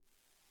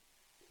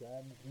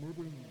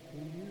Transmitting to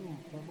you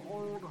from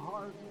Old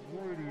Heart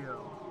Radio.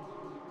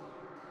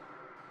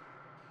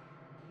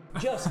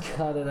 Just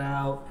cut it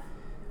out.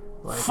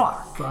 Like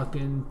Fuck. a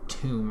fucking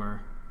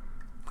tumor.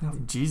 Oh,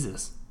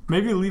 Jesus.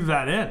 Maybe leave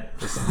that in.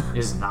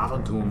 It's not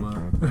a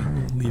tumor.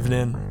 Leave it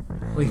in.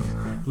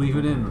 Leave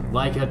it in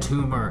like a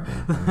tumor.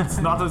 It's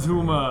not a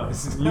tumor.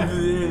 Leave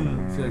it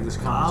in. I feel like this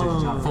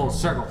conversation's on full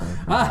circle.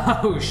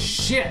 Oh,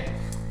 shit.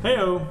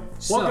 Heyo.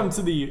 So- Welcome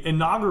to the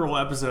inaugural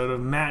episode of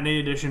Matinee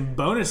Edition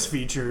Bonus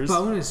Features,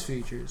 Bonus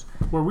features.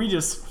 where we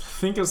just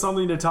think of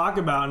something to talk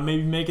about and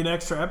maybe make an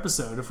extra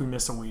episode if we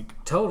miss a week.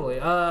 Totally.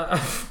 Not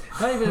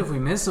even if we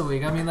miss a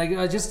week. I mean,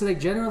 just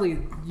generally,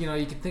 you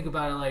can think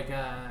about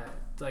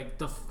it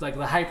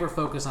the hyper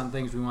focus on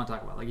things we want to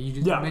talk about. Like you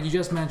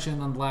just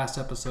mentioned on the last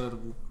episode of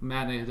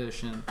Matinee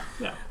Edition,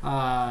 Yeah.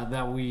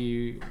 that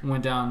we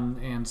went down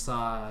and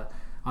saw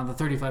on the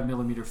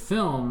 35mm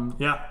film.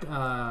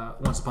 Yeah.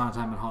 Once Upon a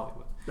Time in Hollywood.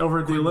 Over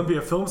at the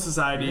Olympia Film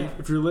Society. Yeah.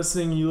 If you're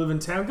listening and you live in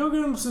town, go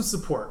give them some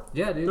support.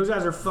 Yeah, dude. Those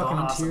guys are fucking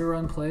awesome.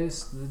 Volunteer-run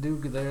place.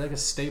 They're like a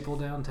staple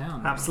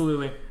downtown.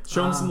 Absolutely.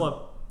 Show them some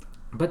love.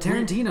 But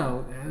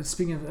Tarantino,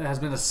 speaking of, has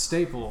been a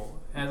staple,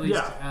 at least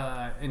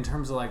Yeah. in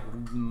terms of like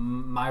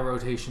my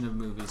rotation of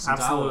movies since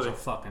Absolutely. I was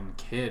a fucking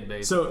kid,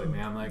 basically. So,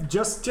 man, like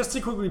just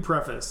to quickly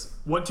preface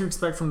what to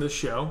expect from this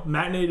show.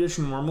 Matinee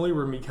Edition, normally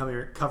we're going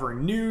to be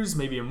covering news,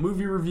 maybe a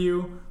movie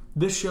review.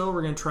 This show,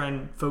 we're going to try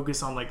and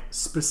focus on like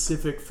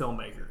specific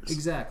filmmakers.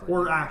 Exactly.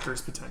 Or actors,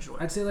 potentially.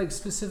 I'd say like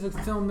specific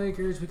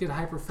filmmakers. We could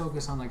hyper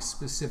focus on like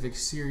specific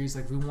series.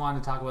 Like we wanted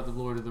to talk about the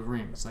Lord of the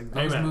Rings. Like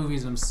those Amen.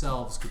 movies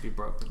themselves could be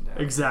broken down.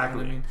 Exactly.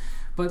 You know what I mean?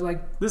 But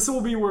like, This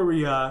will be where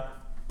we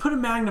put a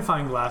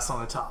magnifying glass on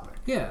the topic.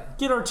 yeah.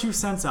 Get our 2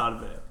 cents out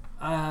of it.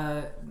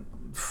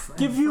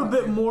 Give And you a bit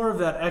fucking- more of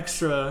that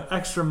extra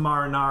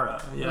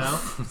marinara, you know?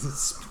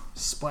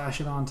 Splash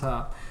it on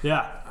top.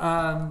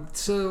 Yeah.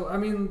 So I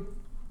mean,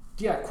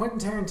 yeah, Quentin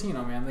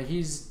Tarantino, man, like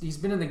he's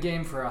been in the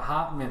game for a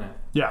hot minute.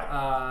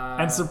 Yeah.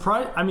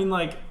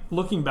 And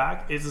looking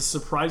back, it's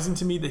surprising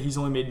to me that he's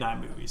only made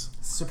 9 movies.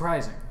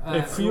 Surprising.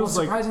 It feels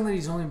like- surprising that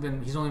he's only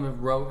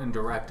been wrote and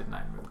directed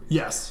 9 movies.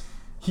 Yes.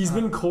 He's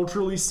been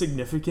culturally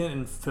significant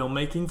in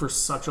filmmaking for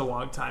such a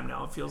long time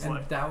now, it feels And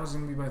like. that was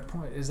gonna be my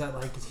point. Is that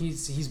like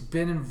he's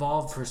been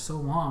involved for so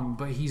long,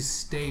 but he's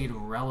stayed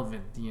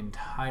relevant the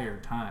entire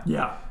time.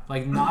 Yeah.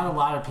 Like not a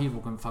lot of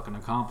people can fucking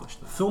accomplish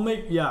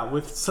that.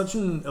 With such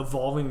an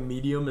evolving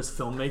medium as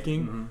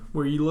filmmaking,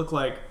 where you look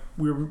like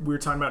we were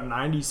talking about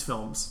 90s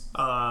films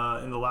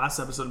in the last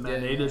episode of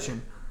Matinee Yeah.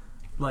 Edition.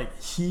 Like,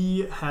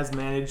 he has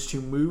managed to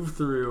move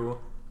through,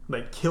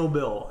 like, Kill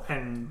Bill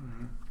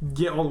and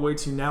get all the way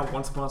to now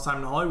Once Upon a Time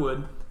in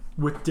Hollywood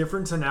with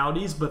different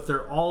tonalities, but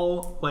they're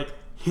all, like,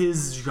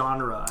 his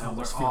genre, I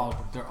almost feel.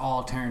 They're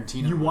all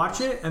Tarantino. You watch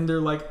it, and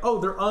they're like, oh,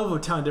 they're of a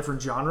ton of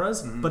different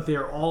genres, but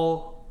they're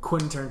all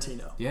Quentin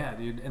Tarantino. Yeah,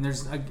 dude. And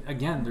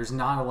there's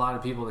not a lot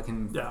of people that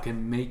Yeah.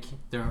 can make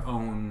their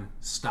own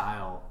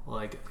style,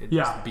 like it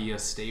Yeah. just be a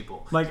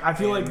staple. Like, I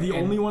feel like the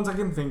And- only ones I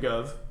can think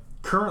of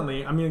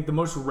currently, I mean, like, the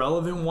most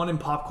relevant one in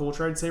pop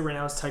culture, I'd say right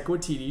now, is Taika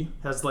Waititi.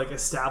 Has, like,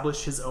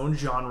 established his own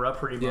genre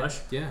pretty much.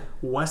 Yeah,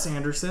 Wes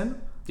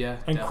Anderson yeah,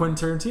 and definitely.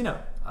 Quentin Tarantino.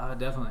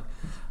 Definitely.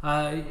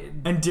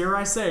 And dare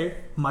I say,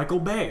 Michael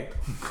Bay.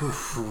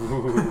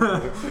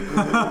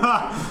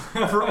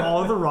 For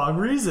all the wrong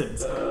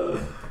reasons.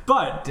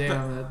 But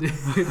Damn that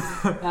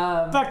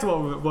dude. back to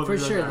what For we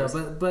sure realized.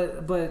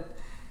 though, but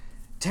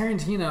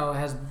Tarantino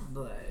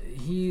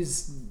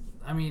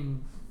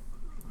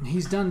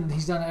he's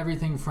done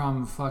everything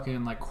from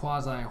fucking like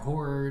quasi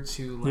horror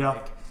to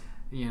like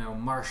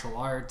martial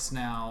arts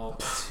now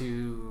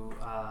to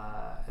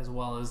as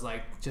well as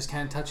like just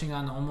kind of touching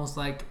on almost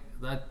like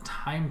that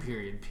time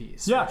period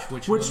piece. Yeah,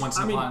 which which, once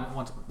I mean-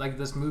 upon like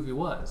this movie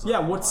was. Yeah,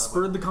 Like, what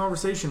spurred the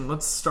conversation?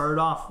 Let's start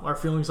off our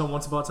feelings on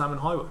Once Upon a Time in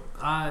Hollywood.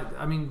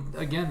 I mean,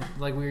 again,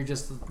 like we were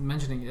just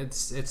mentioning,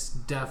 it's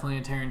definitely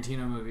a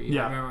Tarantino movie.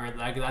 Yeah. I remember,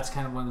 like that's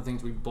kind of one of the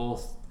things we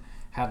both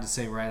had to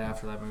say right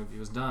after that movie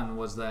was done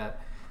was that,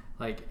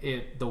 like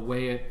the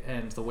way it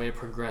ends, the way it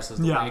progresses,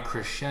 the Yeah. way it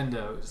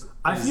crescendos.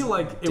 I is feel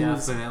like it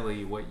was-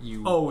 definitely what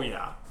you Oh,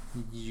 yeah.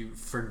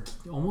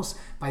 almost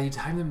by the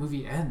time the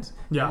movie ends,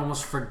 Yeah. you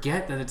almost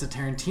forget that it's a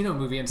Tarantino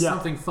movie and Yeah.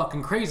 something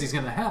fucking crazy is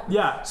gonna happen.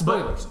 Yeah,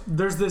 Spoilers. but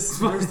there's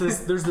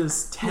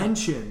this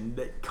tension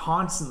that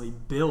constantly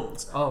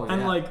builds. Oh,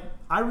 And yeah. like,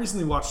 I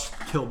recently watched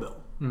Kill Bill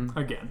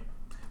again.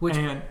 Which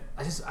And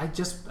I just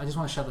want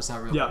to shut this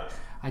out real Yeah. quick.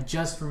 I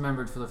just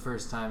remembered for the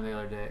first time the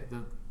other day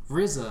the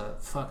RZA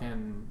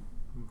fucking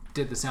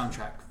did the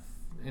soundtrack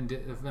and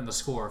the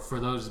score for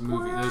those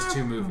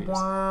two movies, which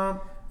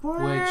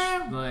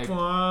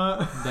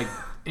like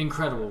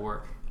incredible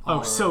work.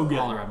 So good.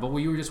 all around. But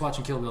you were just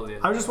watching Kill Bill the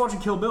other I was just watching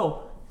Kill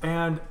Bill,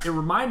 and it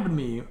reminded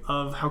me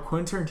of how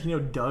Quentin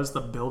Tarantino does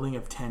the building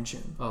of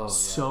tension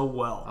so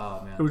well.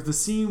 Oh, man. It was the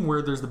scene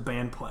where there's the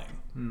band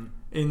playing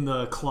in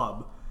the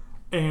club,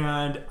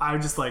 and I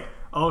was just like,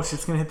 oh,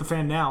 shit's gonna hit the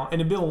fan now. And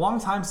it'd been a long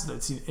time since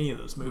I'd seen any of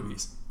those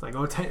movies. It's like,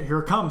 oh, here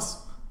it comes.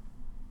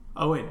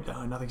 Oh, wait,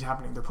 nothing's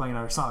happening. They're playing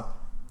another song.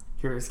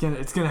 here, it's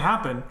gonna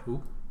happen.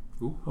 Ooh.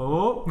 Ooh.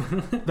 Oh,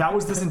 that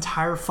was this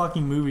entire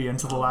fucking movie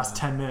until the last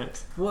 10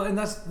 minutes. Well, and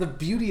that's the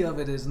beauty of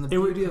it is, and the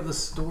beauty of the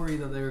story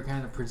that they were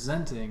kind of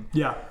presenting.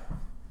 Yeah.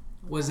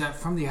 Was that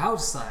from the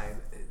outside,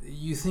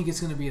 you think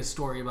it's going to be a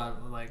story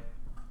about like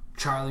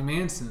Charlie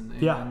Manson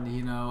and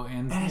you know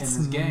and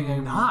his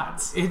gang.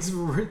 Not. It's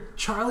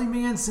Charlie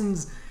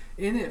Manson's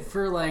in it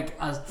for like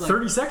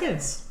 30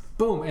 seconds.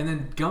 Boom, and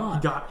then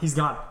gone. He's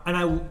gone. And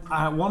I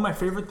one of my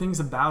favorite things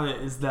about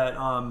it is that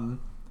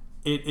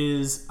it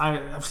is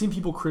I've seen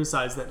people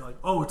criticize that like,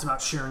 oh, it's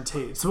about Sharon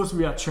Tate. It's supposed to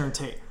be about Sharon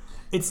Tate.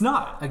 It's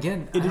not.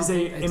 Again, it is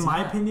in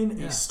my opinion,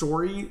 a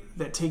story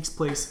that takes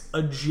place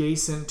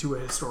adjacent to a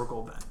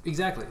historical event.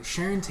 Exactly.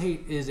 Sharon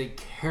Tate is a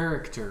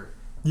character.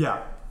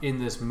 Yeah. In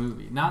this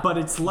movie,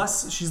 but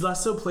she's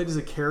less so played as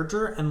a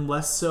character and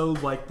less so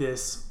like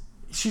this.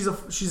 She's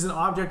an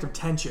object of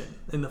tension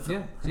in the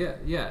film.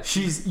 Yeah.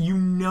 She's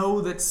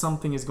that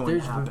something is going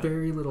to happen. There's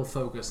very little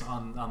focus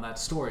on that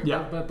story.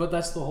 Yeah. But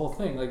that's the whole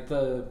thing. Like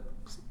I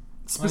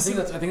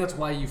think that's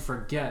why you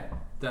forget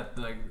that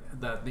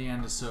the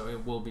end is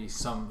it will be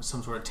some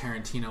sort of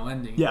Tarantino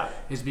ending. Yeah.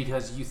 Is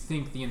because you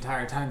think the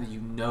entire time that you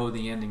know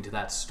the ending to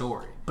that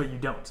story. But you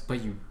don't.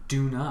 But you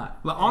do not.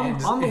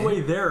 On the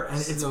way there, and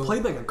it's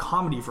played like a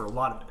comedy for a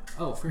lot of it.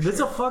 Oh, for sure. It's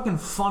a fucking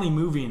funny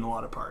movie in a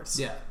lot of parts.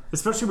 Yeah.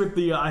 Especially with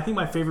the, I think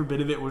my favorite bit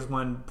of it was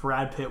when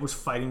Brad Pitt was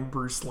fighting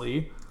Bruce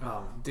Lee.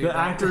 Oh, dude. The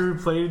actor who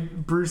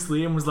played Bruce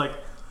Lee and was like,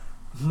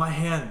 my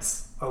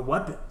hands are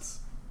weapons.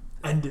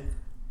 And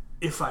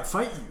if I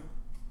fight you,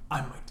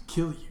 I might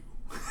kill you.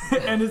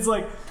 And it's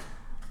like,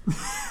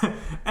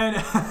 and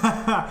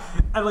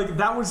like,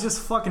 that was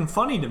just fucking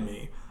funny to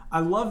me. I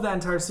love that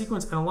entire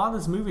sequence, and a lot of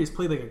this movie is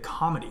played like a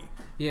comedy.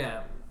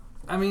 Yeah.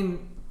 I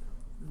mean,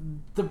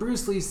 the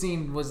Bruce Lee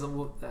scene was it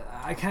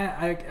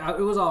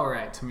was all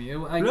right to me.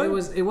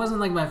 It wasn't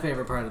like my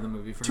favorite part of the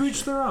movie for To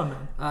each their own.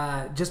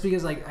 Just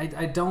because like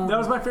I don't. That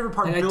was my favorite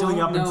part,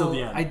 building up until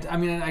the end. I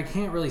mean, I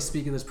can't really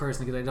speak of this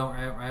person because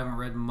I haven't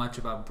read much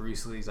about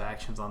Bruce Lee's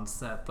actions on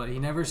set, but he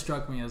never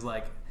struck me as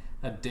like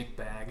a dick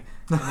bag,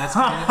 and that's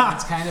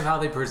kind of how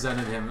they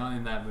presented him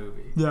in that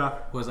movie. Yeah,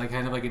 was like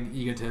kind of like an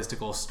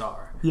egotistical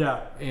star.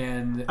 Yeah,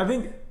 and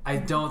I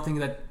don't think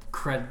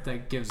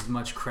that gives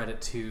much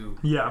credit to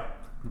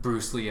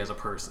Bruce Lee as a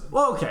person.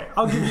 Well, okay,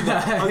 I'll give you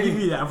that.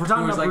 If we're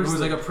talking about Bruce Lee,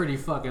 who's like a pretty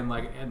fucking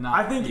like. Not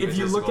I think if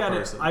you look at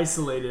it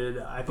isolated,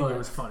 I think it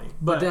was funny.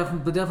 But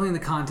definitely in the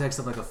context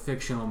of like a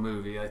fictional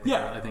movie, I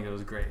think it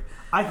was great.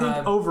 I think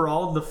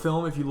overall the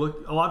film, if you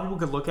look, a lot of people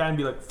could look at it and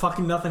be like,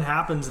 "Fucking nothing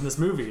happens in this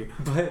movie."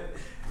 But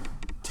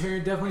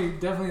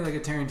definitely like a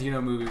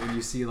Tarantino movie when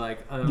you see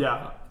like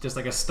just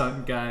like a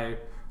stunt guy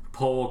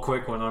pull a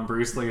quick one on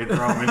Bruce Lee and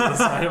throw him into the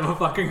side of a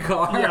fucking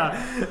car.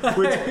 Yeah,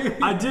 which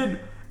I did.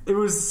 It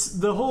was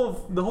the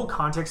whole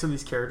context of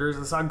these characters.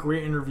 I saw a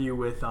great interview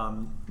with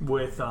Tarantino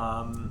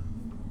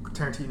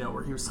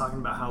where he was talking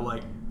about how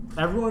like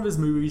every one of his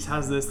movies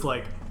has this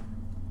like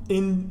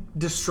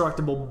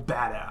indestructible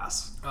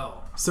badass.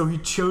 Oh. So he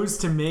chose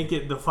to make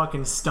it the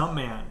fucking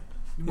stuntman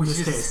in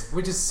this case,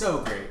 which is so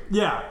great.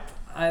 Yeah.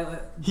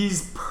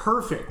 He's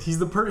perfect. He's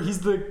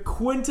the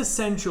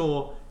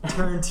quintessential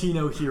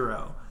Tarantino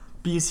hero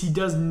because he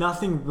does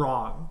nothing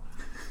wrong.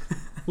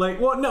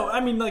 Like, well, no, I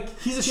mean, like,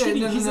 he's a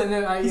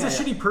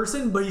shitty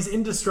person, but he's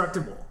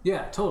indestructible.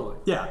 Yeah, totally.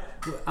 Yeah.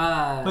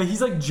 Like,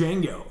 he's like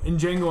Django in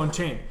Django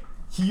Unchained.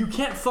 You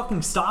can't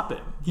fucking stop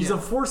him. He's a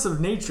force of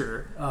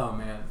nature. Oh,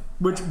 man.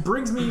 Which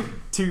brings me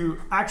to,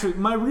 actually,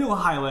 my real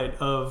highlight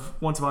of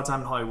Once Upon a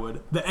Time in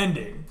Hollywood, the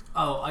ending.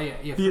 Oh, yeah,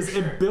 because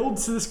it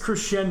builds to this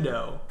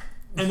crescendo,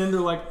 and then they're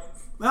like,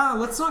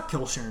 let's not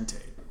kill Sharon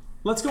Tate.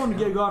 Let's go and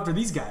go after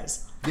these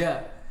guys.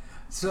 Yeah.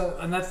 So,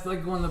 and that's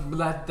like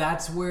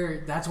that's where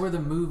the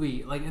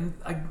movie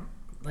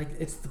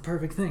it's the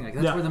perfect thing. Like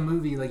that's where the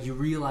movie you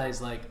realize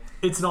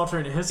it's an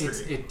alternate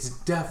history. It's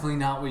definitely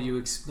not what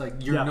you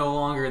you're no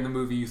longer in the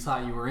movie you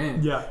thought you were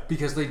in. Yeah.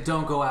 Because they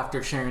don't go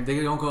after Sharon.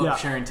 They don't go up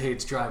Sharon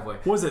Tate's driveway.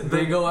 Was it?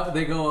 They go up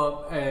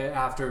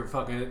after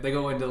fucking. They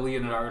go into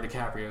Leonardo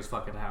DiCaprio's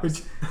fucking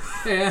house.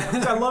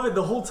 I love it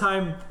the whole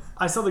time.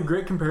 I saw the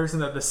great comparison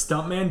that the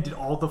stuntman did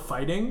all the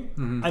fighting,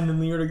 and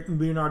then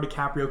Leonardo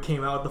DiCaprio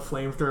came out with the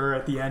flamethrower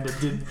at the end and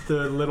did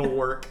the little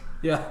work.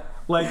 Yeah,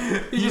 like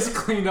he just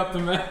cleaned up the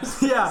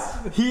mess. Yeah,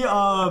 he.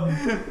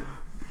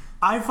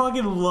 I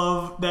fucking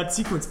love that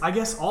sequence. I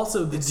guess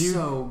also the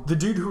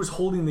dude who was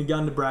holding the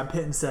gun to Brad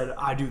Pitt and said,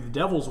 "I do the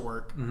devil's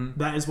work." Mm-hmm.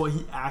 That is what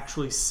he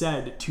actually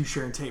said to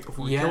Sharon Tate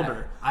before he killed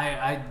her.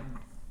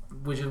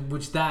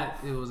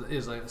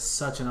 Is like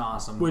such an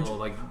awesome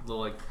little.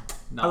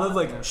 I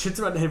love shit's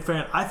about to hit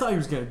fan. I thought he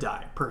was gonna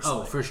die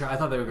personally. Oh, for sure. I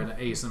thought they were gonna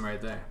ace him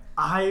right there.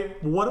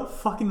 What a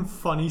fucking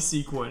funny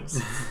sequence.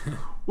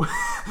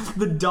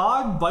 The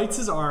dog bites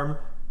his arm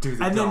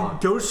then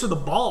goes to the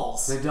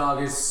balls. The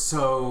dog is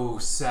so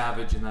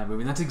savage in that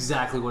movie. And that's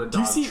exactly what a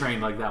dog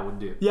trained like that would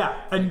do. Yeah,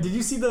 and did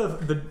you see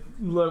the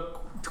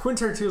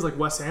Quentin Tarantino's like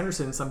Wes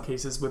Anderson in some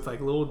cases with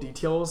little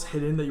details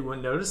hidden that you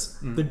wouldn't notice?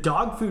 Mm. The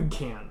dog food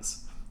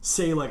cans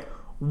say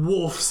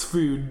wolf's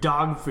food,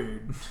 dog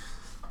food.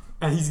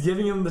 and he's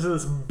giving him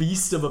this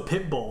beast of a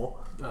pit bull.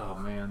 Oh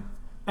man.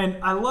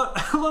 And I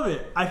love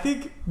it. I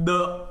think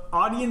the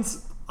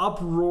audience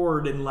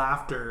uproared in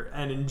laughter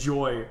and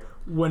enjoy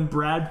when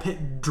Brad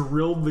Pitt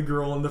drilled the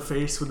girl in the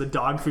face with a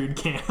dog food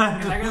can.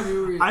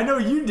 I know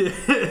you did.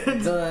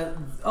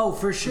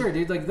 For sure,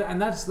 dude. Like,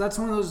 and that's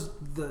one of those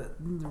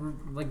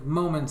like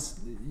moments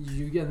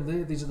you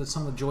get. These are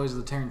some of the joys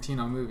of the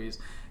Tarantino movies.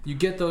 You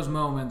get those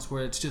moments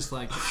where it's just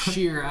like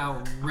sheer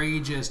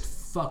outrageous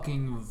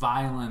fucking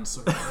violence.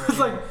 It's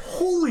like,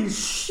 holy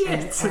shit!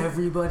 And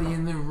everybody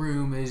in the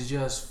room is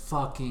just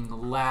fucking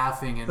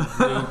laughing and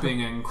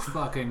whooping and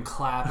fucking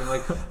clapping.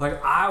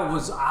 Like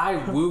I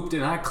whooped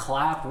and I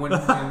clapped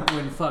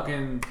when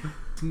fucking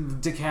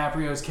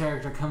DiCaprio's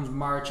character comes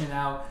marching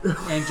out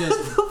and just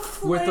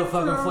with the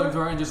fucking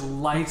flamethrower and just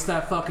lights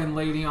that fucking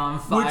lady on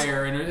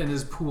fire in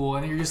his pool,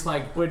 and you're just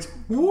like, was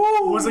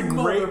a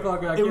great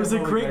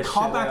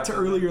callback to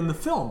earlier in the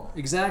film.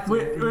 Exactly.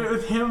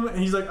 With him, and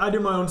he's like, I do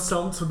my own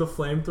stunts with the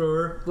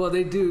flamethrower. Well,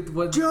 they do.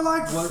 Do you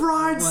like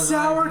fried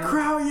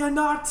sauerkraut, you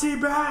Nazi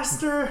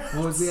bastard?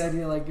 What was the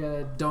idea?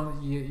 Like,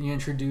 don't you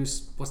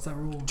introduce, what's that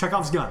rule?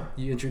 Chekhov's gun.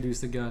 You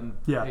introduce the gun.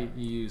 Yeah. You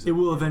use it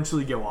will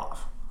eventually go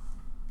off.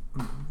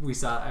 We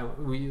saw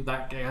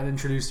that guy got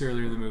introduced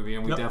earlier in the movie,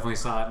 and we definitely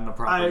saw it in the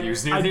proper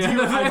use near I the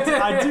end of it.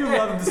 I do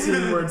love the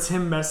scene where it's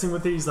him messing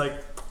with it. He's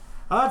like,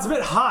 oh, it's a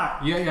bit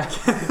hot. Yeah.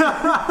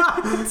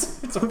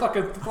 it's a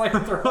fucking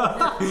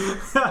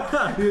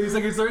flamethrower. He's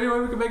like, is there any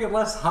way we can make it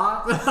less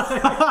hot?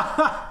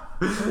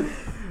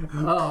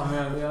 Oh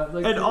man, yeah.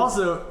 Like, and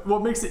also,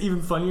 what makes it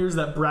even funnier is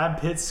that Brad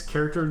Pitt's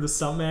character, the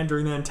stuntman,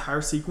 during the entire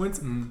sequence,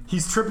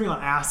 he's tripping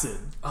on acid.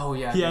 Oh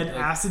yeah, he had an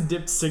acid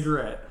dipped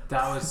cigarette.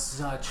 That was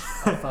such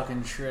a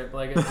fucking trip.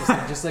 Like,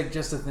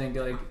 just to think,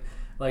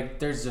 like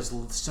there's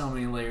just so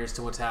many layers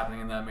to what's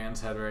happening in that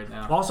man's head right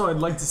now. Also, I'd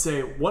like to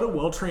say, what a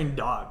well trained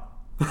dog.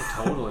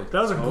 Totally.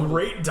 That was a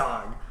great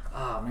dog.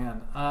 Oh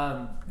man.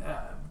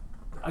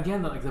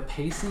 Again, the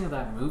pacing of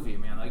that movie,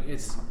 man, like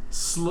it's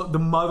slow. The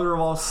mother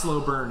of all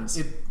slow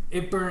burns.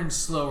 It burns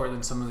slower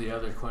than some of the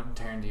other Quentin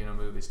Tarantino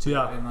movies too.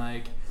 Yeah. And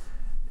like,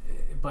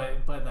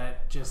 but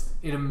that just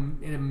it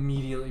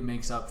immediately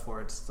makes up for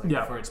its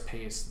for its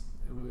pace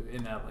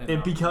in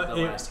the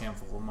last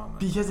handful of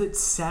moments. Because it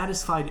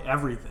satisfied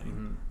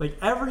everything. Like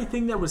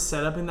everything that was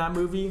set up in that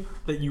movie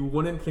that you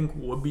wouldn't think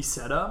would be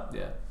set up.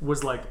 Yeah.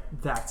 Was like,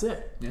 that's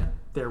it. Yeah.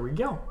 There we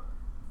go.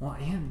 Well,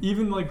 and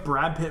even like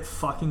Brad Pitt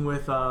fucking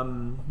with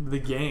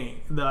the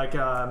gang,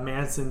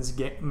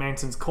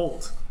 Manson's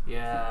cult.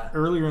 Yeah.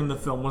 Earlier in the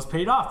film was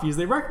paid off because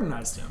they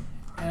recognized him.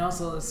 And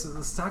also,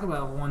 let's talk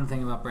about one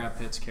thing about Brad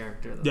Pitt's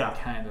character that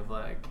kind of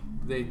like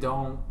they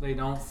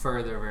don't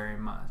further very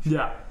much.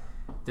 Yeah.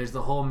 There's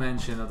the whole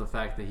mention of the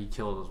fact that he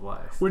killed his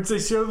wife, which they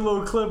showed a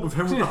little clip of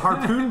him with a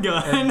harpoon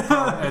gun, and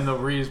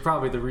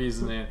probably the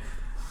reason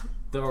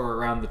that were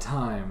around the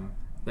time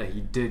that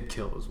he did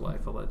kill his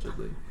wife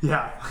allegedly.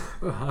 Yeah.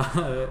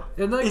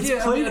 And like,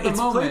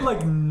 it's played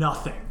like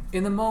nothing.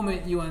 In the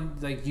moment,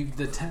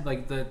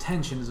 the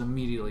tension is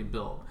immediately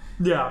built.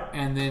 Yeah.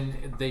 And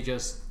then they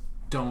just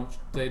don't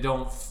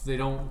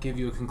give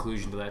you a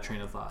conclusion to that train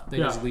of thought. They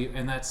just leave,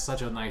 and that's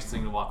such a nice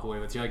thing to walk away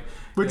with. You're like,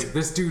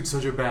 this dude's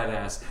such a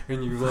badass,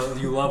 and you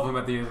love him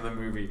at the end of the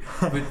movie.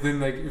 But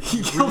then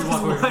he killed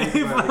his wife.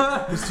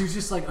 This dude's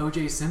just like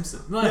O.J.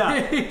 Simpson.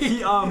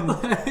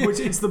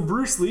 Which it's the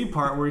Bruce Lee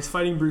part where he's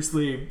fighting Bruce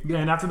Lee,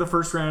 and after the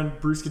first round,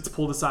 Bruce gets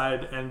pulled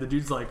aside, and the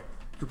dude's like,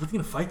 "You're really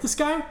gonna fight this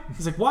guy?"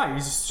 He's like, "Why?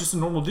 He's just a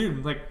normal dude."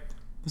 I'm like,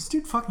 this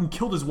dude fucking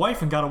killed his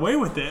wife and got away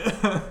with it.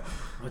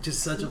 Which is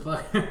such a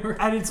fucking...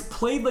 And it's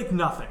played like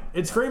nothing.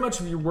 It's very much,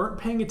 if you weren't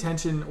paying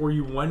attention or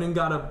you went and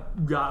got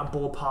a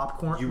bowl of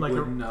popcorn, you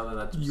wouldn't know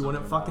that. You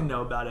wouldn't fucking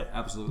know about it.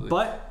 Absolutely.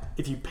 But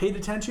if you paid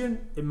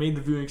attention, it made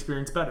the viewing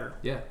experience better.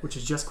 Yeah. Which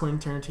is just Quentin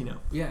Tarantino.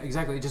 Yeah,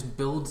 exactly. It just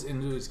builds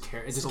into his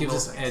character. It just gives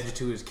this edge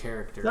to his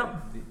character.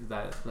 Yep.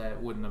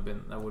 That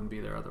wouldn't be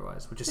there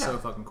otherwise, which is so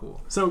fucking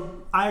cool.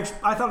 So I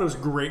thought it was a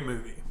great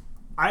movie.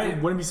 I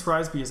wouldn't be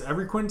surprised because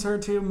every Quentin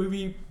Tarantino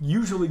movie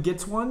usually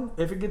gets one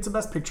if it gets a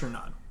Best Picture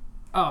nod.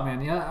 Oh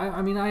man, yeah.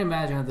 I mean, I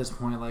imagine at this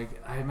point,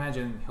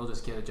 he'll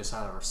just get it just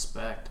out of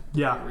respect.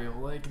 Yeah. Real,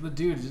 like the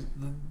dude.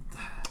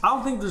 I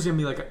don't think there's gonna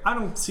be I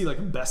don't see a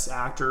Best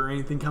Actor or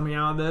anything coming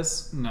out of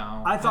this.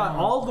 No. I thought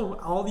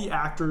all the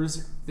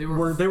actors they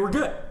were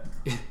good.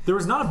 There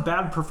was not a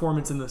bad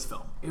performance in this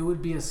film. It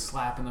would be a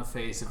slap in the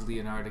face if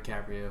Leonardo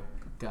DiCaprio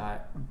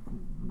got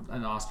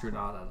an Oscar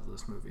nod out of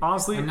this movie.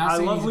 Honestly, I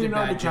love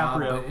Leonardo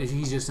DiCaprio. But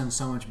he's just done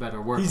so much better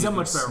work. He's done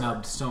much better snubbed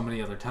work. So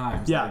many other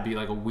times. Yeah. It'd be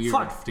a weird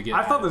to get.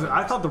 I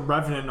thought the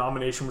Revenant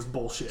nomination was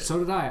bullshit. So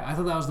did I. I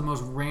thought that was the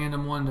most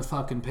random one to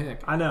fucking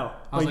pick. I know.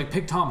 I was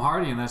pick Tom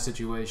Hardy in that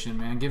situation,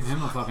 man. Give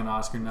him a fucking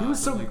Oscar nod. He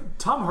was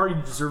Tom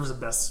Hardy deserves a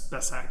best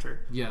actor.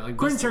 Yeah,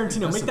 Quentin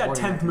Tarantino, make that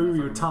 10th movie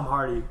with Tom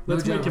Hardy.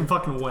 Let's make him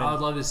fucking win. I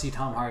would love to see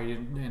Tom Hardy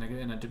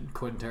in a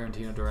Quentin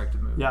Tarantino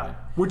directed movie. Yeah.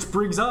 Which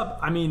brings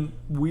up,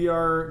 we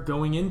are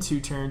going into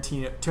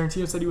Tarantino.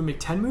 Tarantino said he would make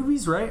 10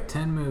 movies, right?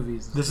 10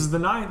 movies. This is the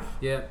 9th.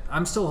 Yeah.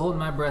 I'm still holding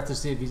my breath to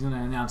see if he's going to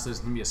announce there's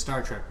going to be a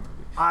Star Trek movie.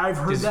 I've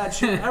heard that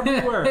shit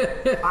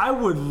everywhere. I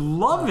would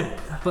love it.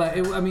 But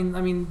I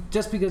mean,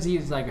 just because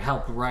he's like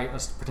helped write a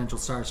potential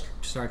Star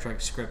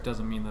Trek script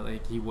doesn't mean that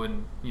like he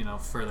wouldn't,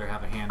 further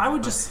have a hand. I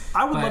would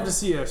love to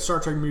see a Star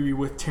Trek movie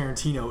with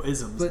Tarantino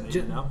isms. But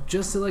in it,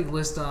 just to like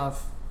list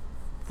off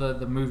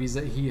the movies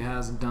that he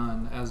has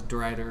done as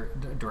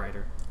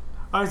director.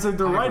 I said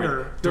the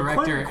writer,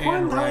 director Quentin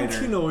and writer.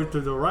 Tarantino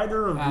is the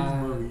writer of these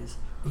movies.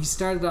 He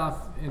started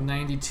off in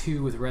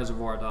 '92 with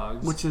Reservoir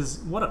Dogs, Which is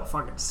what a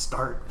fucking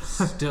start.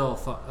 still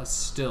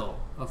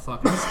a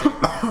fucking stick.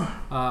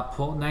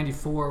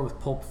 '94 with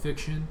Pulp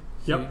Fiction.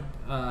 Yep.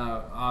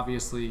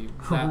 Obviously,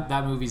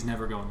 that movie's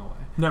never going away.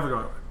 Never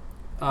going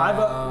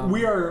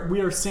away.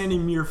 We are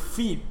standing mere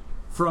feet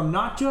from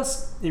not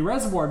just a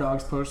Reservoir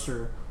Dogs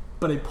poster,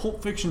 but a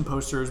Pulp Fiction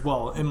poster as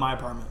well in my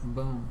apartment.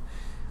 Boom.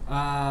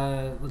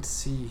 Let's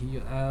see.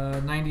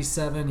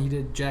 97, he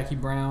did Jackie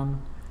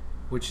Brown.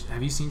 Which,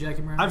 have you seen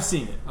Jackie Brown? I've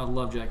seen it. I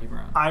love Jackie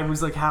Brown. I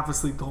was like half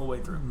asleep the whole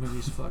way through. The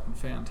movie's fucking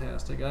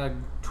fantastic.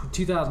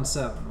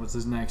 2007 was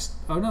his next.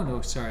 Oh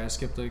no, sorry, I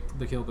skipped the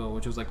Kill Bill,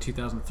 which was like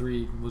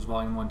 2003 was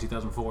Volume 1,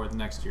 2004 the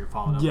next year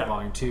followed up with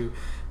Volume 2.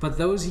 But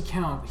those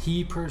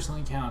he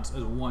personally counts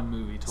as one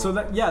movie total. So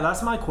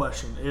that's my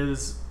question: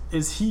 is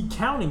he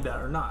counting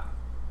that or not?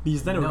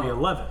 Because then it would be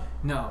 11.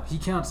 No, he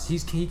counts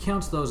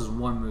those as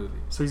one movie.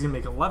 So he's gonna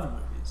make 11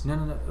 movies.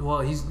 No. Well,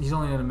 he's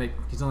only gonna make.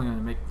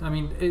 I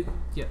mean,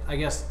 I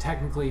guess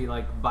technically,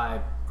 like by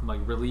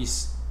like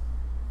release,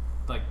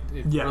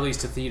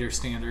 released to theater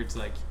standards,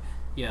 like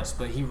yes.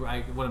 But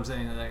what I'm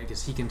saying, I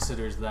guess he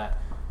considers that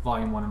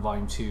Volume 1 and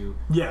Volume 2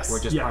 were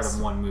just part of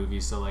one movie.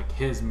 So like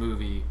his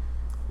movie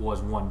was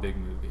one big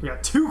movie. We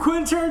got 2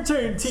 Quentin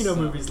Tarantino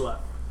movies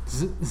left.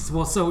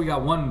 Well, so we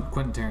got one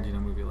Quentin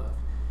Tarantino movie left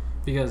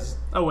because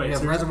we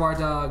have Reservoir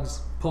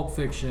Dogs, Pulp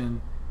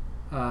Fiction,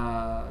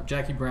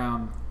 Jackie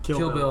Brown,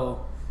 Kill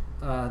Bill.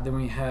 Then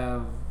we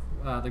have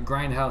the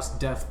Grindhouse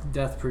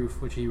Death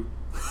Proof, which he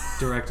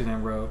directed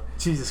and wrote.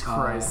 Jesus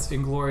Christ.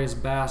 Inglourious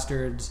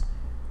Bastards,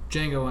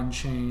 Django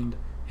Unchained,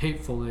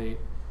 Hateful Eight,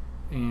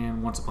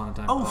 and Once Upon a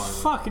Time in Hollywood.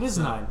 Fuck, it is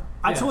 9.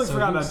 I totally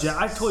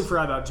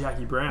forgot about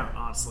Jackie Brown,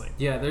 honestly.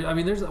 Yeah,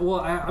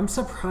 I'm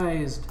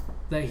surprised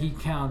that he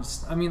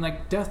counts. I mean,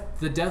 like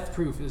the Death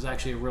Proof is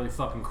actually a really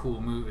fucking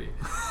cool movie,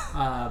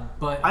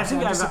 but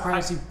I'm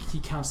surprised he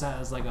counts that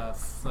as like a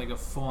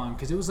fun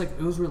because it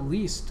was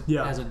released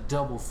as a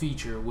double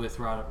feature with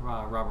Robert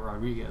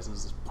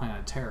Rodriguez's Planet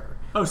of Terror.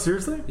 Oh,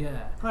 seriously?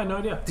 Yeah, I had no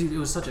idea. Dude, that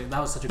was such a.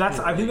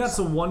 I think that's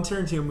the one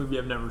Tarantino movie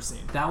I've never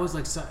seen. That was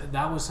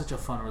such a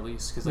fun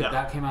release because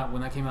that came out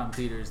when that came out in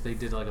theaters. They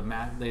did like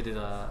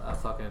a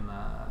fucking.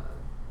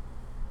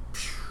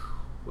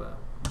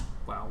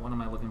 Wow, what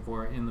am I looking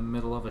for? In the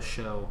middle of a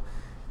show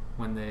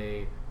when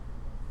they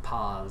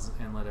pause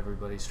and let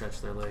everybody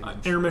stretch their legs.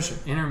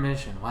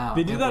 Intermission, wow.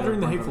 They did that during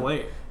the Hateful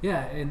Eight.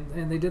 Yeah,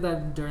 and they did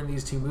that during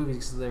these 2 movies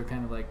because they were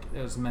kind of like,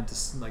 it was meant to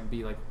like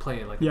be like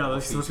play it like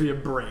that's supposed to be a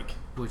break.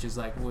 Which is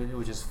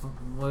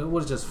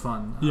just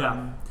fun.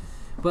 Yeah.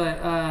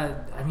 But,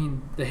 I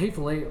mean, the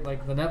Hateful Eight,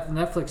 like the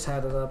Netflix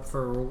had it up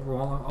for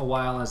a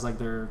while as like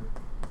their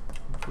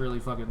really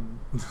fucking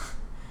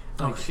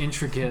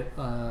intricate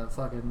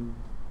fucking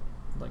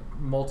like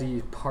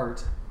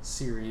multi-part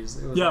series.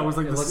 It was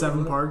like the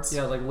 7 parts.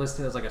 Yeah, like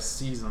listed as like a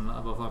season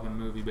of a fucking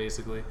movie,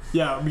 basically.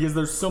 Yeah, because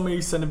there's so many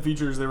extended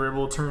features they were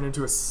able to turn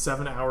into a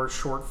 7-hour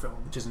short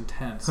film, which is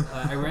intense.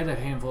 I read a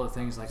handful of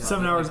things like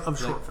 7 hours of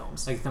short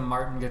films. Like the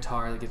Martin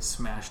guitar that gets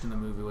smashed in the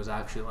movie was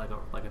actually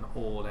like an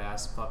old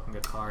ass fucking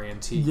guitar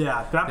antique.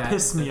 Yeah, that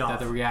pissed me off. That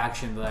the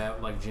reaction to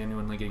that like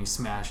genuinely getting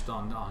smashed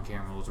on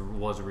camera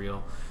was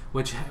real.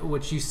 Which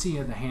you see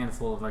in a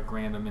handful of like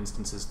random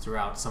instances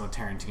throughout some of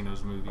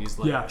Tarantino's movies,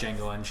 like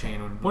Django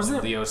Unchained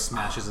when Leo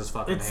smashes his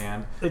fucking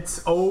hand.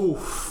 That's room,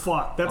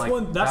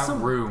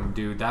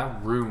 dude.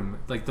 That room,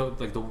 like the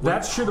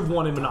that should have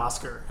won him an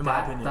Oscar, in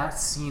my opinion. That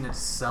scene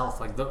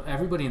itself, like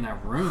everybody in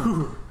that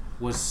room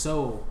was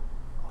so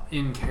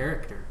in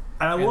character,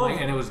 and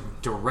it was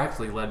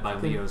directly led by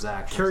Leo's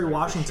actions. Kerry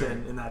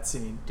Washington in that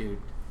scene, dude.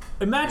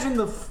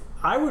 Imagine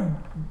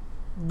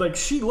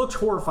she looked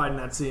horrified in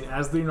that scene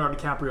as Leonardo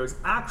DiCaprio is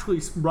actually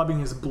rubbing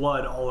his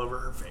blood all over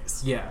her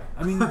face. Yeah,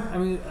 I mean,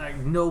 like,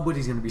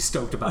 nobody's gonna be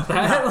stoked about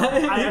that.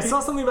 I saw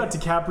something about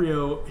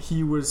DiCaprio.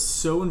 He was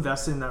so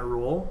invested in that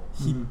role,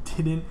 he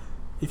didn't.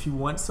 If he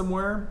went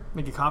somewhere,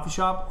 like a coffee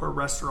shop or a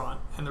restaurant,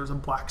 and there was a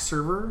black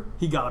server,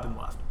 he got up and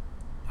left.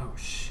 Oh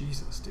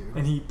Jesus, dude!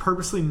 And he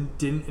purposely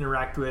didn't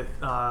interact with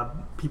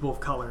people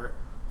of color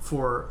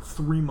for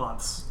 3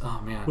 months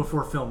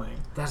before filming.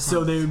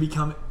 So they would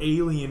become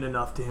alien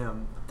enough to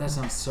him. That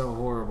sounds so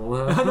horrible.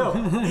 I know.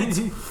 It's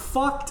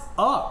fucked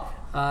up.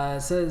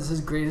 It says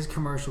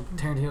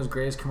Tarantino's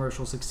greatest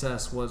commercial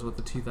success was with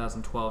the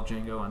 2012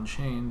 Django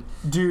Unchained,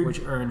 which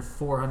earned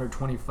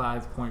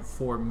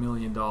 $425.4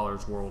 million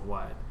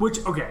worldwide. Which,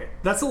 okay,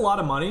 that's a lot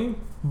of money,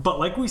 but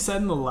like we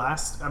said in the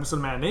last episode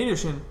of Matinee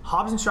Edition,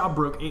 Hobbs & Shaw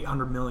broke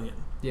 $800 million.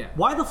 Yeah.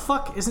 Why the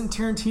fuck isn't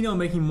Tarantino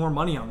making more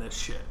money on this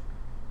shit?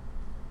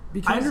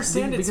 I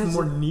understand it's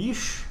more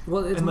niche.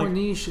 Well, it's and, more like,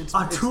 niche. It's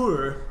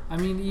auteur. I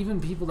mean, even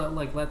people that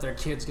like let their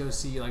kids go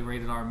see like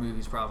rated R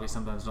movies probably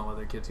sometimes don't let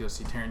their kids go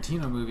see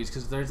Tarantino movies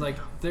because there's like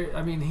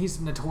I mean, he's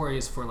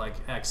notorious for like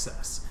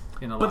excess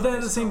in a lot. But then of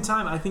at the his same films.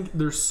 time, I think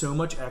there's so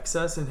much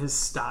excess in his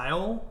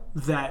style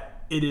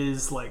that it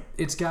is like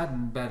It's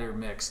gotten better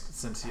mixed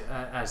since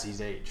as he's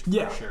aged.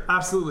 yeah, for sure.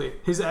 absolutely.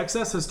 His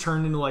excess has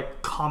turned into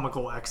like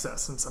comical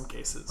excess in some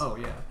cases. Oh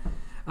yeah,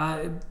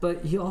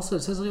 but he also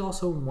it says he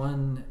also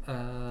won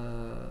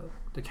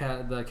the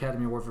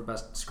Academy Award for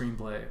Best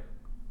Screenplay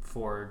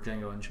for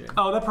Django Unchained.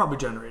 Oh, that probably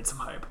generates some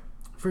hype.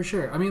 For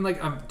sure. I mean,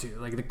 like, dude,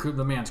 like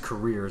the man's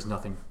career is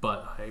nothing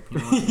but hype. You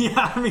know what I mean?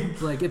 Yeah, I mean,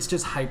 Like, it's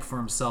just hype for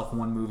himself,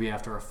 one movie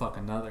after a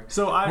fucking another.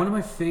 So one of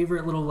my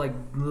favorite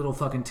little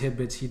fucking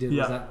tidbits he did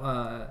Yeah. was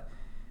that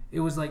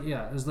it was like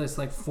it was this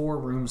like 4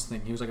 Rooms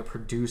thing. He was like a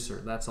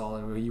producer. That's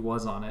all he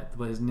was on it,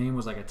 but his name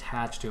was like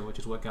attached to it, which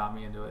is what got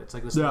me into it. It's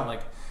like this Yeah.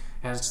 like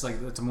it's just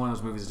like it's one of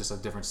those movies, just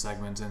like different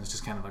segments, and it's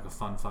just kind of like a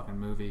fun fucking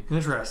movie.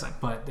 interesting.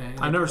 But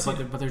I've never seen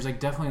it. But there's like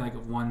definitely like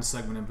one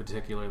segment in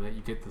particular that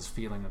you get this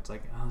feeling that's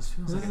like, oh, this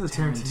feels like a is a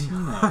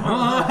Tarantino.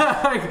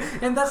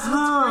 And that's what's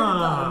great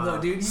about him,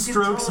 though, dude. You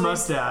Strokes totally,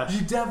 mustache.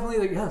 You definitely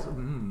like yes.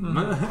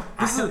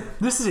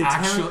 This is a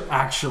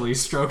actually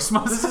strokes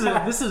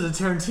mustache. this is a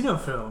Tarantino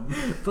film.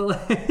 But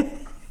like.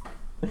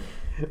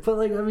 But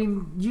like, I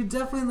mean, you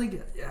definitely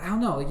like, I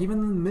don't know, like even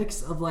in the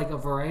mix of like a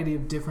variety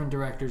of different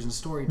directors and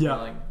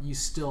storytelling, you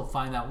still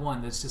find that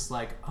one that's just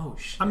like, oh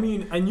shit. I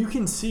mean, and you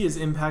can see his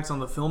impact on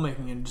the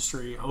filmmaking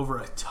industry over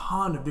a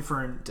ton of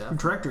different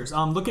directors.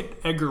 Look at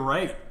Edgar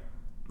Wright,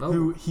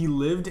 who he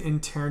lived in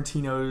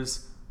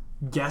Tarantino's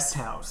guest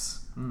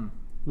house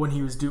when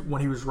he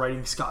was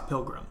writing Scott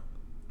Pilgrim.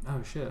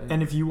 Oh shit.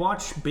 And if you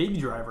watch Baby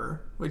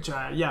Driver, which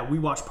we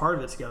watched part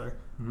of it together,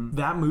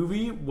 that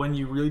movie, when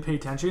you really pay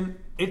attention,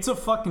 it's a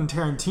fucking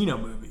Tarantino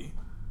movie.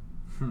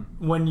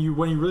 When you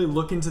really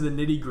look into the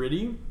nitty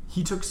gritty,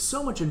 he took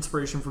so much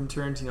inspiration from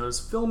Tarantino's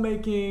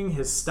filmmaking,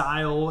 his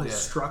style, his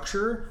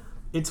structure.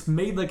 It's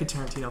made like a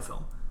Tarantino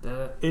film.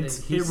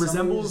 It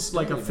resembles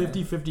like a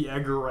 50-50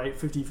 Edgar Wright,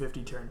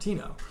 50-50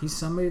 Tarantino. He's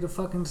somebody to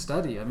fucking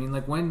study. I mean,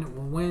 like when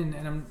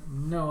and I'm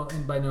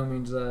by no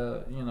means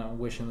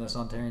wishing this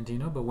on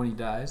Tarantino, but when he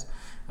dies,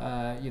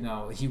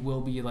 he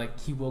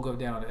will go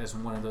down as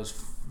one of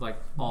those like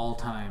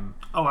all-time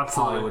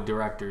Hollywood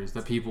directors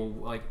that people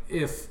like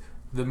if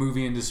the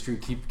movie industry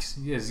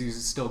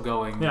is still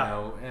going,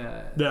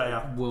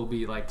 will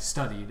be like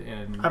studied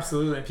and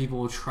absolutely people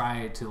will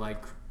try to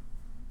like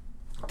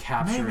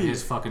capture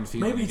his fucking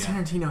feeling. Maybe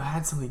again. Tarantino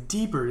had something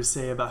deeper to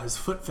say about his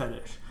foot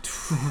fetish.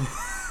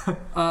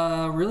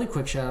 Really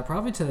quick shout out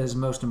probably to his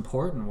most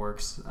important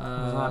works.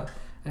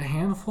 A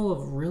handful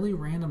of really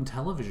random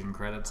television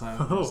credits.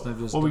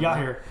 What we got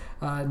here?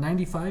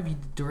 95, he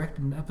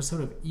directed an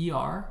episode of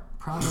ER.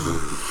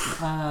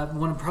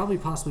 Probably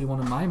possibly one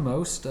of my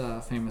most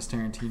famous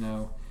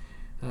Tarantino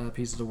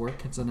pieces of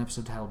work. It's an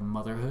episode titled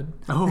Motherhood.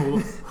 Oh,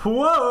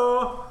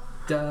 whoa!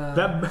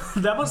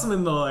 That must have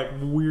been the like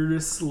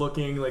weirdest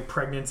looking like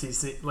pregnancy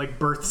scene, like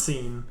birth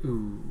scene.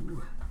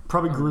 Ooh,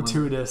 probably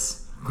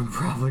gratuitous.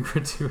 Probably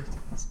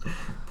gratuitous.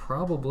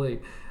 Probably.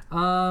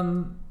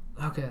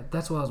 Okay,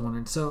 that's what I was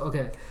wondering. So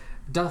okay,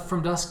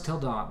 From Dusk Till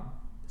Dawn.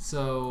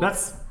 So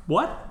that's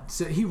what?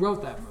 So he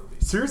wrote that movie.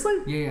 Seriously?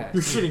 Yeah.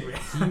 You're shitting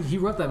me. He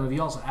wrote that movie. He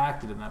also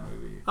acted in that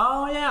movie.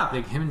 Oh yeah.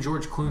 Like him and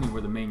George Clooney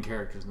were the main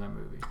characters in that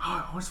movie.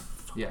 Oh, I was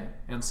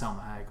and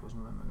Salma Hayek was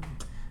in that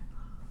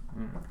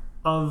movie.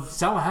 Of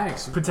Salma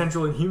Hayek's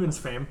potential Inhumans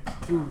fame.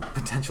 Ooh,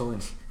 potential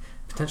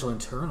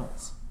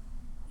Internals.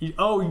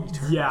 Oh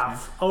yeah.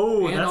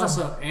 Oh, and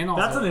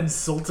that's an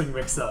insulting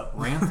mix-up.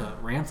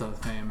 Ramtha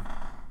fame.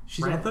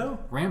 She's Ramtha?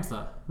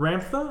 Ramtha.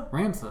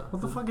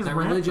 What the fuck is that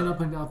Ramtha? religion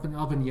up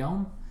in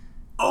Yelm?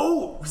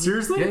 Oh,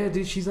 seriously? Yeah,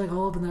 dude, she's like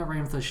all up in that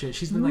Ramtha shit.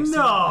 She's been like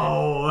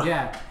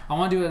yeah, I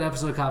want to do an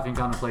episode of Coffee and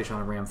Contemplation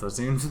on Ramtha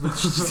soon.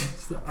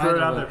 Throw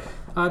it out there.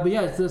 But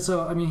yeah,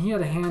 so I mean, he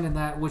had a hand in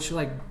that, which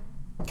like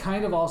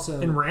kind of also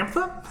in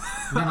Ramtha.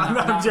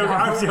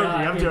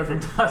 I'm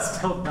joking.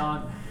 Dusk Till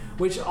Dawn,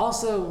 which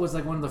also was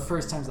like one of the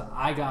first times that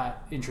I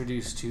got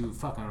introduced to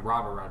fucking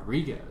Robert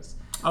Rodriguez.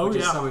 Oh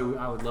yeah. So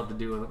I would love to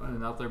do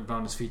another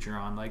bonus feature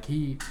on like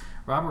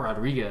Robert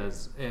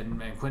Rodriguez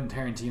and Quentin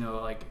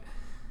Tarantino, like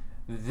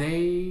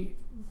they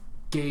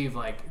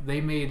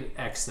made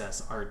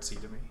excess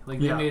artsy to me. Like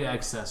they made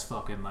excess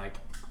fucking like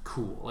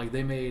cool. Like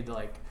they made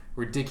like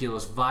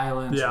ridiculous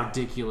violence,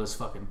 ridiculous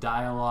fucking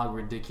dialogue,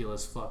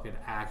 ridiculous fucking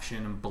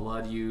action and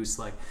blood use.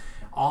 Like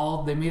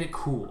they made it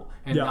cool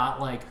and not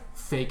like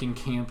fake and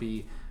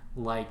campy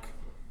like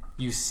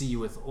you see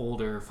with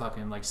older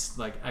fucking like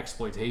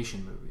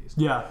exploitation movies.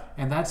 Yeah.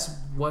 And that's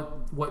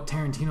what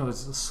Tarantino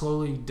has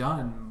slowly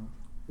done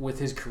with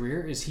his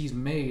career is he's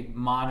made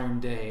modern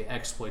day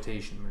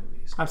exploitation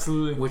movies.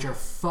 Absolutely. Which are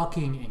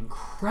fucking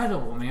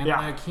incredible, man. Yeah.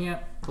 I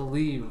can't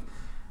believe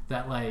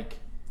that like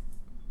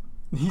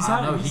he's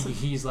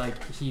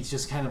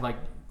just kind of like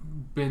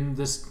been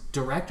this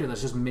director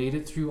that's just made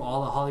it through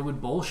all the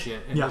Hollywood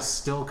bullshit and just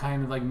still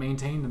kind of like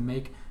maintained to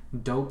make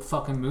dope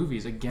fucking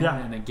movies again Yeah.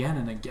 and again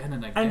and again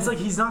and again. And it's like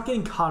he's not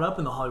getting caught up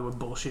in the Hollywood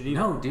bullshit either.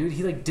 no, dude,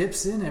 he like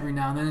dips in every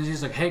now and then and he's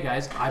just like, hey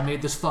guys, I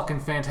made this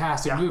fucking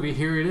fantastic movie,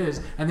 here it is.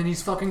 And then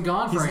he's fucking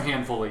gone for a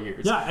handful of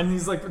years. Yeah, and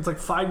he's like, it's like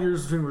 5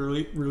 years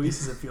between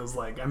releases, it feels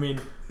like. I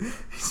mean,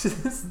 It's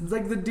just,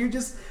 like the dude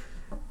just...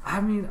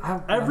 I'm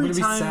Every gonna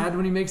be time- sad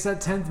when he makes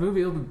that 10th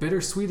movie. It'll be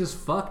bittersweet as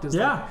fuck.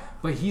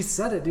 But he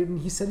said it, dude. And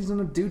he said he's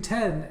gonna do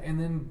 10 and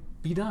then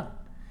be done.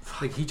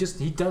 Like he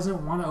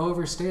doesn't want to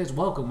overstay his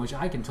welcome, which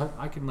I can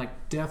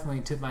like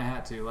definitely tip my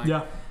hat to. Like,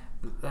 yeah.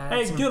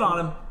 Hey, good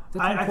on him.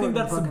 I think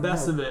that's the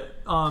best of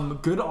it.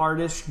 Good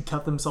artists should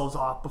cut themselves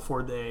off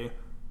before they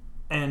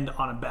end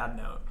on a bad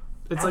note.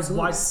 It's like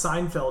why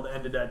Seinfeld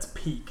ended at its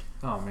peak.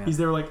 Oh man,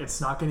 They were like, it's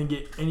not going to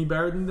get any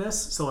better than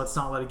this, so let's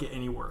not let it get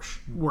any worse.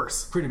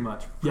 Pretty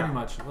much.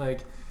 Like,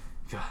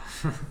 God.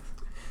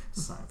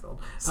 Seinfeld.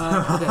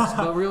 Okay,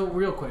 but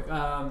real quick.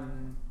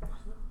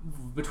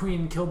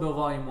 Between Kill Bill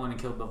Volume 1 and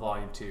Kill Bill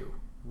Volume 2,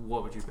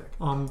 what would you pick?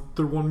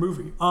 They're one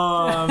movie.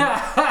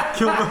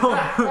 Kill Bill.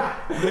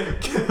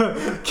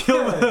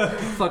 Kill Bill.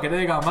 Fucking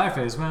egg on my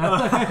face, man.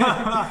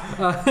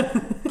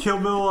 Kill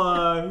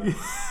Bill.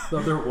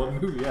 They're one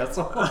movie,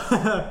 asshole.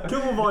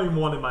 Kill Bill Volume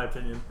 1, in my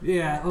opinion.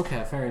 Yeah,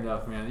 okay, fair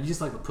enough, man. You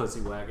just like the pussy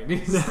wagon.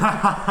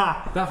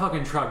 That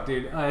fucking truck,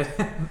 dude.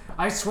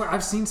 I swear,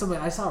 I've seen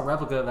somebody. I saw a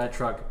replica of that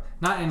truck.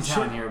 Not in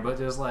town here, but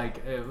just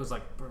like it was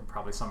like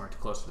probably somewhere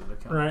closer to the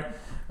county. Right.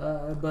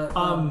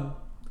 How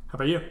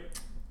about you?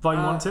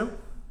 Volume 1, 2?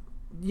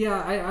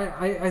 Yeah,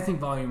 I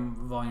think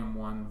volume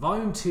 1,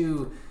 volume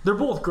 2. They're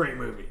both great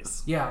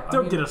movies. Yeah,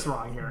 Don't get us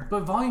wrong here.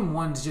 But volume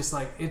 1's just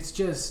like it's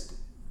just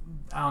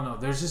I don't know.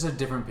 There's just a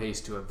different pace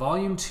to it.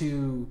 Volume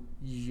 2,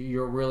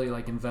 you're really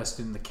like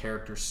invested in the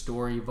character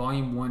story.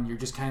 Volume 1, you're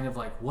just kind of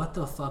like, what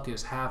the fuck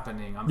is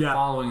happening? I'm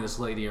following this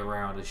lady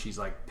around as she's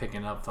like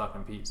picking up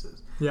fucking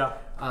pieces. Yeah.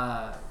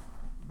 But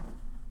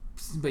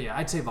yeah,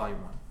 I'd say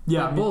volume 1.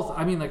 Yeah, But both.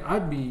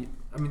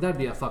 That'd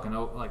be a fucking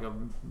like a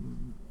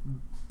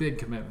big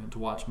commitment to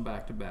watch them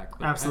back to back.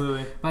 But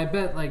Absolutely. I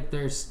bet like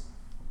there's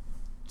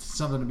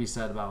something to be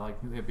said about like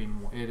it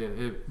being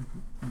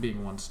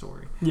one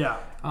story. Yeah.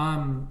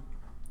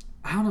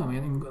 I don't know,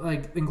 man.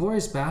 Like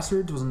Inglourious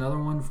Basterds was another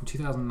one from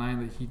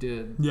 2009 that he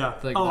did. Yeah.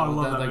 Like, I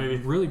love that like,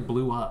 movie. Really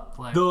blew up.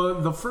 Like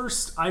The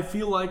first, I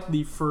feel like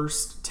the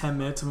first 10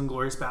 minutes of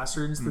Inglourious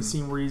Basterds, the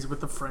scene where he's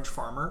with the French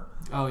farmer.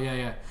 Oh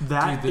yeah.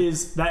 That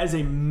is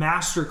a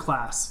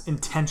masterclass in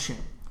tension.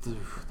 The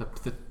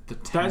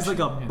That is like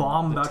a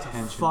bomb about to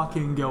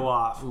fucking go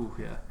off. Ooh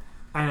yeah.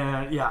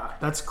 And yeah,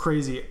 that's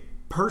crazy.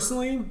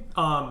 Personally,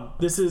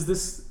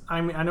 this. I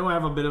mean, I know I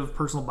have a bit of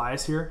personal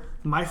bias here.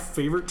 My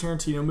favorite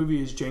Tarantino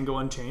movie is Django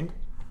Unchained,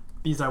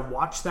 because I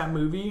watched that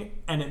movie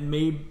and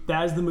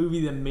that is the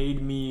movie that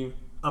made me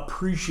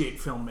appreciate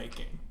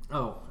filmmaking.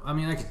 Oh, I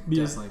mean, I could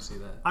definitely see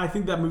that. I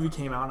think that movie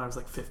came out and I was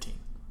like 15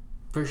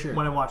 for sure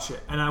when I watched it,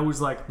 and I was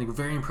like a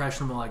very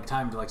impressionable like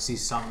time to like see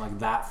something like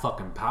that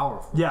fucking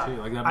powerful. Yeah, too.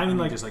 Like that. I mean,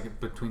 like just like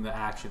between the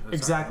action.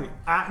 Exactly.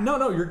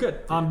 No, you're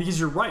good. Because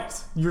you're right.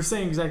 You're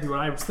saying exactly what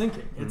I was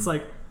thinking. It's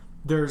like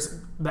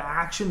the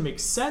action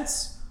makes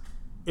sense.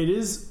 It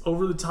is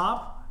over the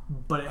top,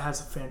 but it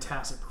has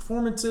fantastic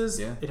performances.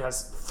 Yeah. It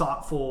has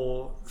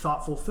thoughtful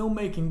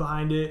filmmaking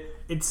behind it.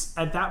 It's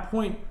at that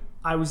point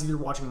I was either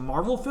watching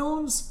Marvel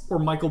films or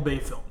Michael Bay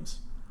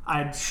films. I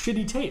had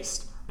shitty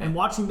taste, and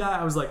watching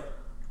that I was like,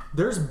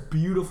 there's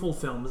beautiful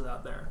films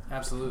out there.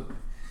 Absolutely.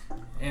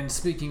 And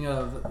speaking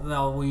of,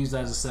 we'll use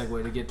that as a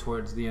segue to get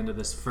towards the end of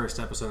this first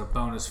episode of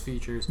bonus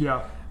features.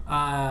 Yeah.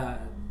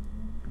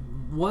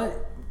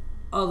 What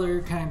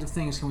other kinds of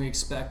things can we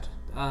expect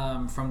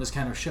from this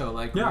kind of show?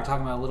 Like we were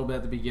talking about a little bit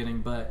at the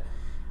beginning, but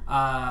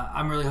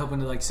I'm really hoping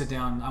to like sit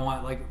down. I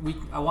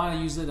want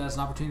to use it as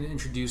an opportunity to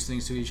introduce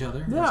things to each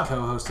other as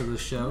co-hosts of the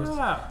show.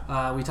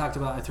 Yeah. We talked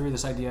about. I threw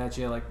this idea at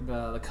you, like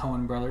the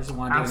Coen Brothers.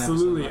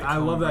 Absolutely, I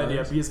love that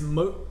idea because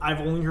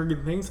I've only heard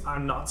good things.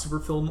 I'm not super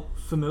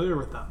familiar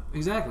with them.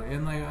 Exactly,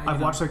 and like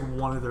I've watched like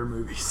one of their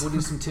movies. We'll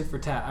do some tit for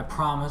tat. I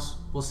promise.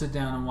 We'll sit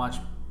down and watch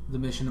the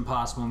Mission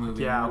Impossible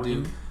movie. Yeah,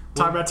 we'll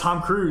talk about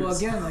Tom Cruise. Well,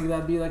 again, like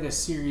that'd be like a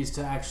series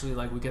to actually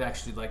like we could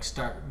actually like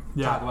talk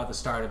about the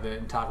start of it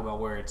and talk about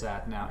where it's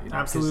at now. You know?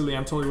 Absolutely,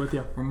 I'm totally with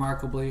you.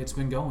 Remarkably, it's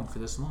been going for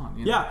this long.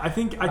 You know? Yeah, I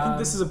think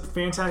this is a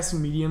fantastic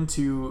medium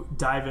to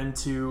dive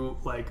into.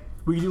 Like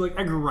we could do like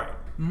Edgar Wright.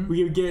 Mm-hmm.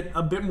 We could get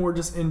a bit more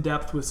just in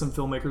depth with some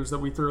filmmakers that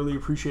we thoroughly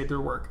appreciate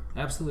their work.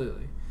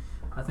 Absolutely,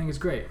 I think it's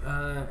great.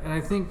 And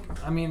I think,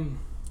 I mean,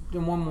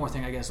 and one more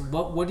thing, I guess.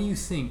 What do you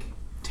think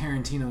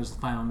Tarantino's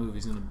final movie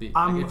is going to be?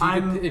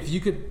 If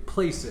you could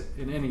place it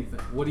in anything,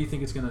 what do you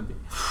think it's going to be?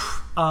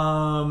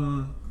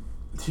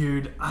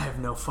 Dude, I have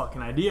no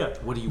fucking idea.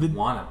 What do you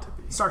want it to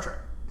be? Star Trek.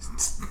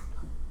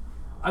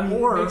 I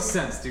mean, it makes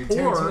sense, dude.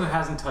 Tarantino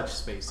hasn't touched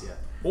space yet.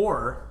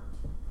 Or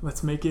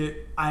let's make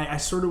it. I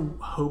sort of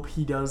hope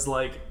he does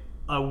like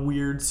a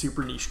weird,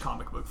 super niche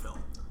comic book film.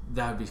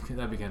 That'd be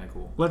kind of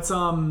cool. Let's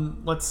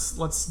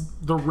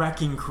The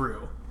Wrecking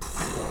Crew.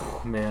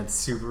 Oh man,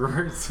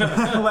 super.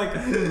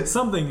 Like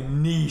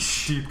something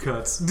niche. Deep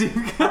cuts.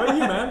 How about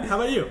you, man? How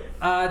about you?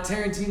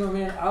 Tarantino,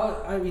 man.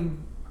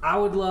 I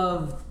would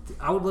love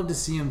to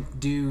see him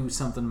do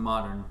something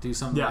modern. Do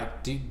something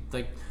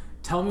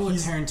tell me what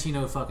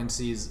Tarantino fucking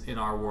sees in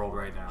our world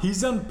right now.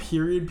 He's done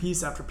period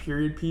piece after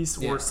period piece,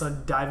 or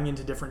diving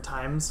into different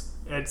times.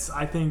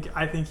 I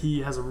think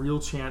he has a real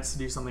chance to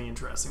do something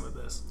interesting with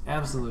this.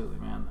 Absolutely,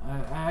 man.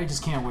 I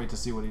just can't wait to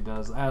see what he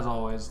does, as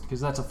always, because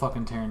that's a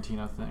fucking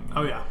Tarantino thing.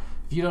 Oh yeah.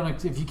 If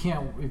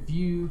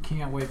you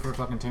can't wait for a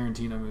fucking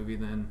Tarantino movie,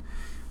 then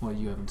well,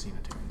 you haven't seen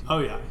a Tarantino. Oh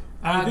yeah.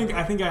 And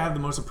I think I have the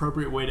most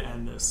appropriate way to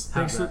end this.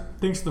 Thanks for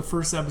the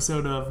first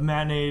episode of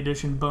Matinee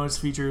Edition bonus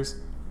features.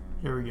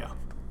 Here we go.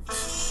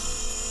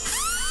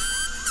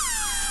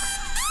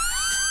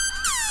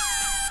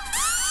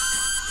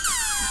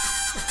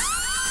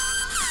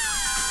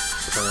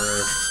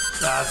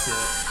 That's it.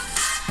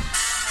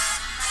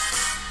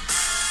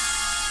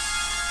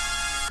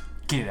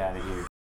 Get out of here.